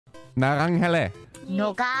나랑 할래.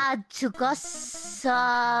 너가 죽었으면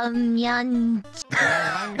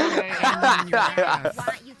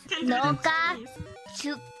너가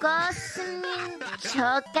죽었으면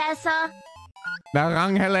좋겠어.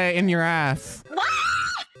 나랑 할래 in your ass. What?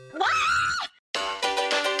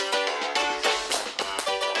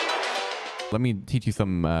 Let me teach you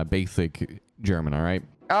some basic German, all right?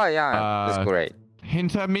 Oh yeah, that's great.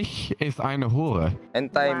 Hinter mich ist eine Hure.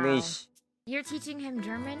 Hentai mich. You're teaching him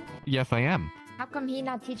German? Yes, I am. How come he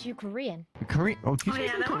not teach you Korean? Korean? Oh, teach me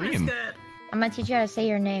some Korean. I'm gonna teach you how to say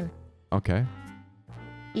your name. Okay.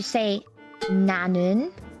 You say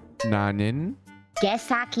나는 나는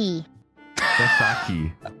개사기.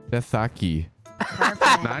 Desaki. Desaki.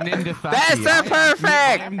 Perfect. 나는 Desaki. That's so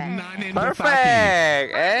perfect. 나는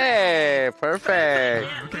Perfect. Hey, perfect.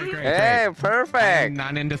 Hey, perfect.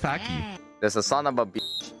 나는 Desaki. There's a son of a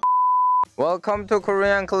bitch. Welcome to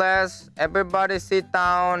Korean class. Everybody sit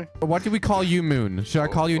down. What do we call you, Moon? Should I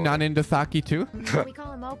call you Nanin Desaki too? We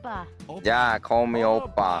call him Oppa. Yeah, call me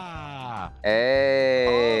Oppa.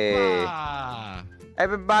 Hey. Oppa.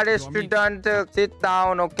 Everybody student sit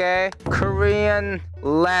down, okay? Korean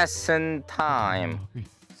lesson time.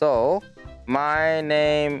 So, my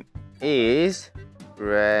name is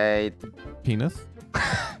Great. Penis?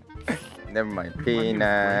 Never mind.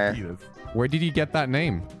 Peanut. Where did you get that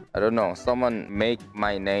name? I don't know. Someone make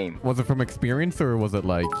my name. Was it from experience or was it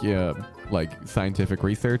like scientific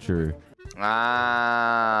research or?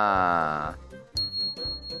 Ah.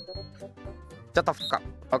 Shut the fuck up.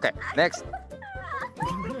 Okay, next.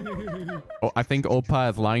 Oh, I think Oppa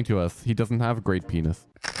is lying to us. He doesn't have a great penis.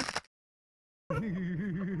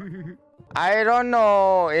 I don't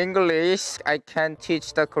know English. I can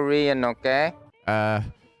teach the Korean, okay?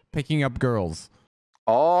 Picking up girls.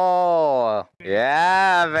 Oh,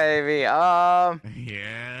 yeah, baby.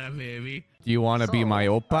 Yeah, baby. Do you want to be my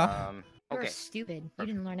Oppa? You're Okay. stupid. You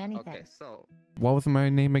didn't learn anything. Okay, so What was my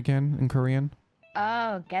name again in Korean?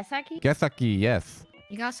 Oh, Gesaki? Gesaki, yes.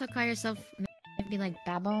 You can also call yourself maybe like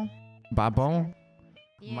Babo. Babo?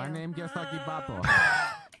 Yeah. My name Gesaki Babo.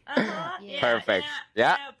 perfect.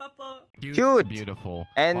 Yeah. Cute. Cute. Beautiful.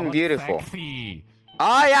 And beautiful. Sexy.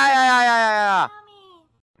 Oh, yeah.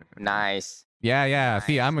 Nice. Yeah.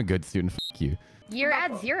 See, I'm a good student. Fuck you. You're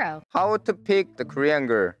at 0. How to pick the Korean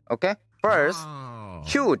girl, okay? First, Oh.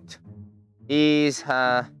 cute is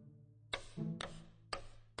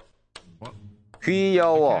What?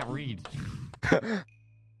 귀여워. Can't read.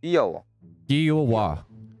 귀여워. Giwa.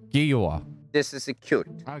 Giwa. This is cute.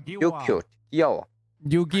 You Giwa. cute. 귀여워.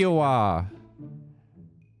 Yu-Gi-Oh!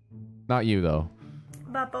 Not you though.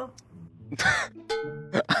 Bubble.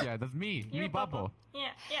 Yeah, that's me. Me Babo.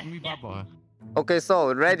 Yeah. Me Babo. Okay,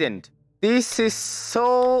 so Radiant. This is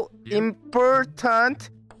so important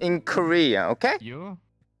in Korea, okay? You?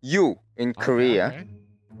 You in Korea Okay.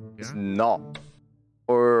 is Yeah. no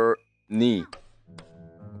or ni.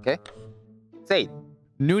 Okay? Say it.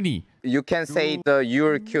 Nuni. You can say the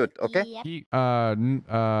you're cute, okay?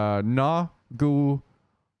 Na gu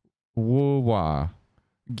wuwa.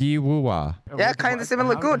 Gi wuwa. Yeah, kind of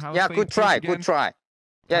similar. Good. Yeah, good try. Good try.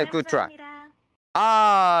 Yeah, good try.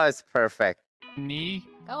 Ah, it's perfect. Ni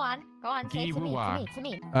Go on. Say it to me. To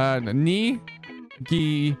me. ni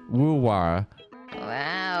gi wuwa.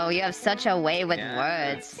 Wow, you have such a way with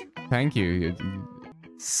words. Thank you.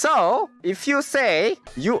 So, if you say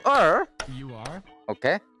you are, You are?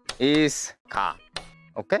 okay, is 가.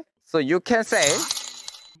 Okay? So you can say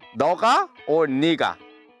너가 or 네가.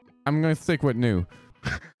 I'm gonna stick with nu.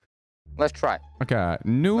 Let's try. Okay.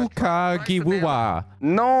 Nu ka gi wuwa.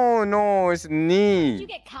 No, it's Where'd 니. you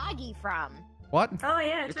get Kagi from? What? Oh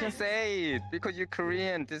yeah. You can say it because you're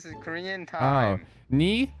Korean. This is Korean Oh. time.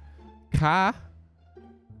 Ni ka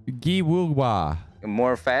gi wuwa.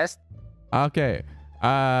 More fast. Okay.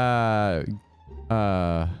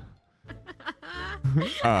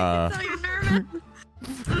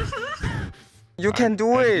 You can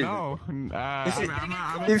do it. No.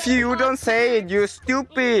 If you don't say it, you're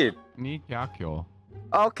stupid. Ni kyakyo.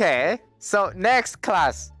 Okay. So next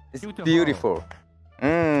class is beautiful.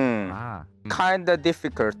 Ah. Kinda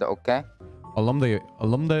difficult, okay? Alumni.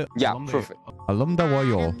 Yeah, perfect. Alumni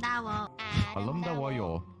warrior. Alumni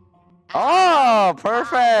warrior. Oh,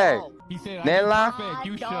 perfect. He said, Nella? perfect.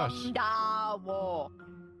 You shush.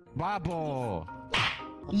 Babo.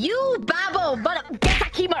 You Babo, but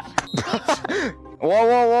Gesaki.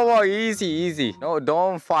 Whoa. Easy. No,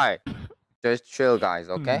 don't fight. Just chill, guys,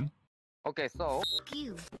 okay? Okay, so...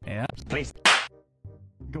 Yeah. Please.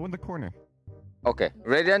 Go in the corner. Okay,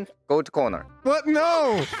 Radiant, go to corner. What?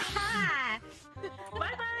 No! Bye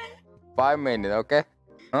bye. 5 minutes, okay?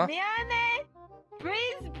 Huh? 미안해.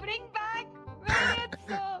 Please bring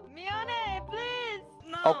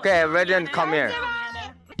Okay, Radiant, come here.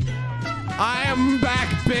 I am back,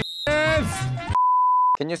 bitches!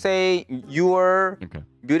 Can you say you are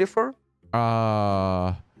beautiful?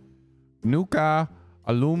 Nuka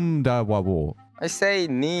alum da wabo. I say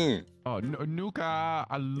ni. Oh, nuka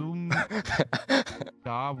alum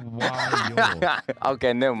da wayo.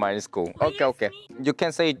 Okay, never mind. It's cool. Okay, okay. You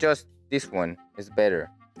can say just this one. It's better.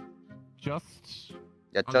 Just.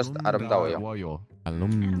 Yeah, just 아름다워요.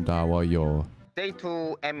 아름다워요. Say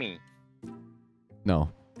to Emmy. No.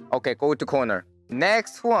 Okay, go to corner.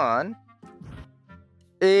 Next one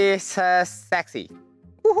is sexy.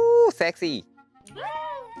 Woohoo, sexy.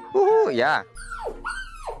 Woohoo, yeah.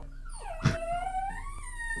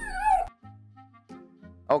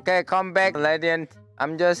 Okay, come back, Radiant.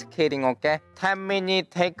 I'm just kidding, okay? 10 minutes,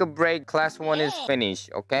 take a break. Class 1 is finished,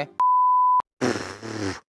 okay?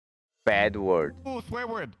 Bad word. Oh, swear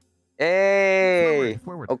word. Hey.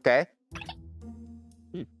 Swear word. Okay.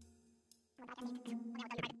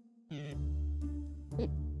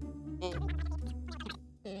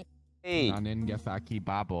 Hey. Naningasaki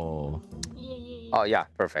babo. Oh yeah,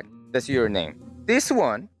 perfect. That's your name. This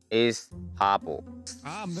one is Babo.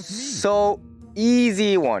 That's me. So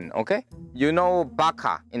easy one, okay? You know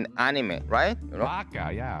baka in anime, right? You know?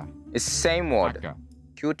 Baka, yeah. It's same word. Baka.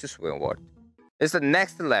 Cutest word. It's the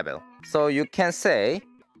next level. So you can say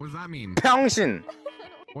What does that mean? 병신.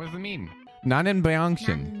 What does it mean? Nanin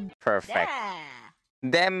Byangshin. Perfect.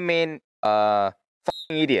 That mean fucking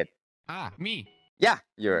idiot. Ah, me. Yeah,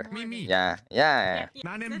 you're. Me. Yeah.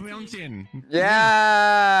 Nanin Byangshin.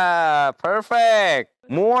 Yeah, perfect.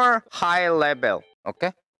 More high level.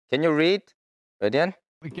 Okay. Can you read? Radiant?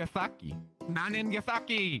 Gasaki. Nanin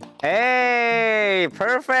Gasaki. Hey,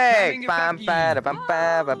 perfect. Nanin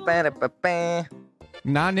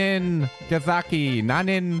Nanin Gasaki.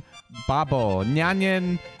 Nanin Babo.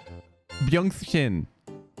 Nanin Byangshin.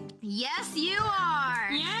 Yes, you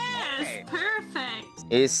are. Yes, perfect.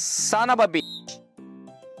 Is son of a bitch.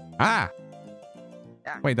 Ah.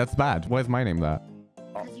 Yeah. Wait, that's bad. Why is my name that?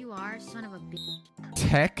 Because you are son of a bitch.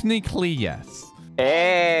 Technically, yes.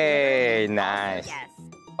 Hey, nice. Yes.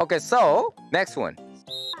 Okay, so next one.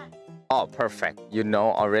 Oh, perfect. You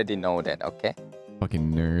already know that, okay?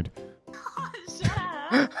 Fucking nerd. Shut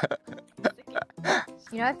up.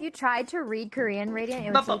 You know, if you tried to read Korean, Radiant,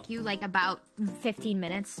 it would take you like about 15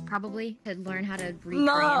 minutes probably to learn how to read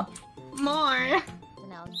No, Korean. more.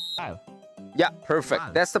 Yeah,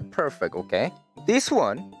 perfect. That's the perfect, okay? This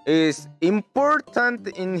one is important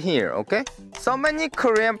in here, okay? So many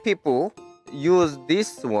Korean people use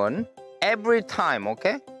this one every time,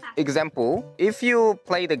 okay? Example, if you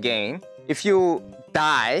play the game, if you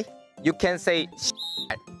die, you can say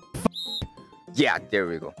shit. Yeah, there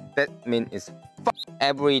we go. That means it's fuck.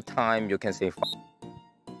 Every time you can say fuck.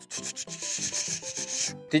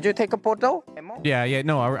 Did you take a photo? Yeah,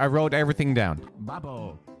 no, I wrote everything down.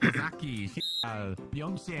 Babo, Zaki,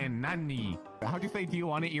 Byeongsin, Nani. How do you say, do you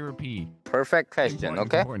want to eat repeat? Perfect question,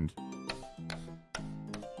 Important, okay? important.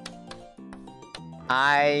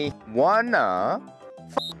 I wanna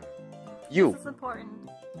fuck you. This is important.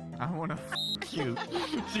 I wanna fuck you.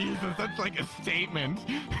 Jesus, that's like a statement.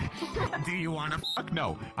 Do you wanna fuck?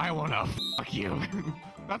 No, I wanna fuck you.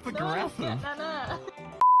 That's aggressive. No.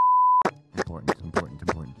 Important.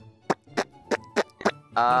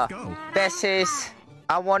 Let's go. This is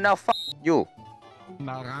I wanna fuck you.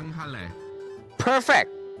 Naranghale. Perfect.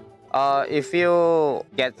 If you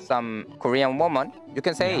get some Korean woman, you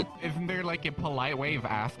can say it. Isn't there like a polite way of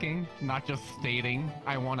asking, not just stating,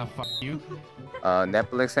 I wanna fuck you?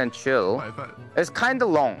 Netflix and chill. What is that? It's kind of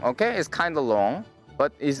long, okay? It's kind of long,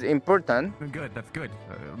 but it's important. Good, that's good.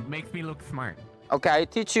 Makes me look smart. Okay, I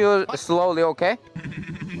teach you slowly, okay?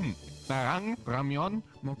 Narang, ramyeon,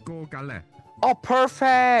 moko gale. Oh,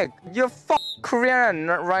 perfect. You're Korean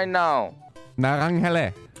right now.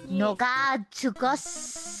 Naranghale. 너가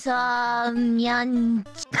죽었으면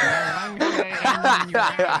Naranghale in your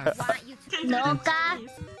ass. 너가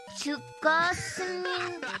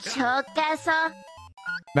죽었으면 좋겠어.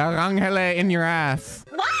 Naranghale in your ass.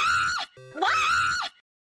 What?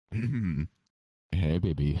 Hey,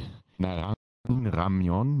 baby. Narang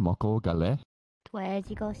ramyeon moko gale.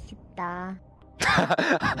 돼지고 싶다.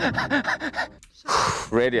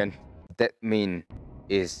 Radiant. That mean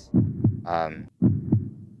is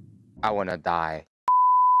I wanna die.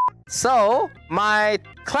 So my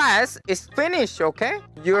class is finished, okay?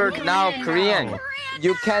 You're now Korean.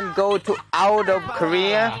 You can go to out of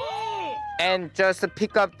Korea and just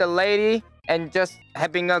pick up the lady and just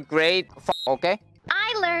having a great okay?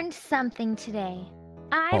 I learned something today.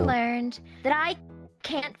 I learned that I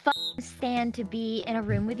can't stand to be in a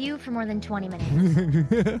room with you for more than 20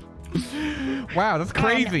 minutes. Wow, that's And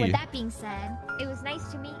crazy. with that being said, it was nice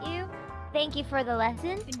to meet you. Thank you for the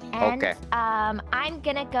lesson. And Okay. I'm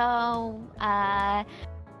gonna go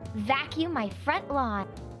vacuum my front lawn.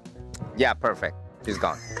 Yeah, perfect. He's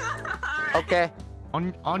gone. Okay.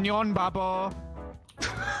 Onion, babo.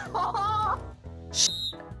 Oh.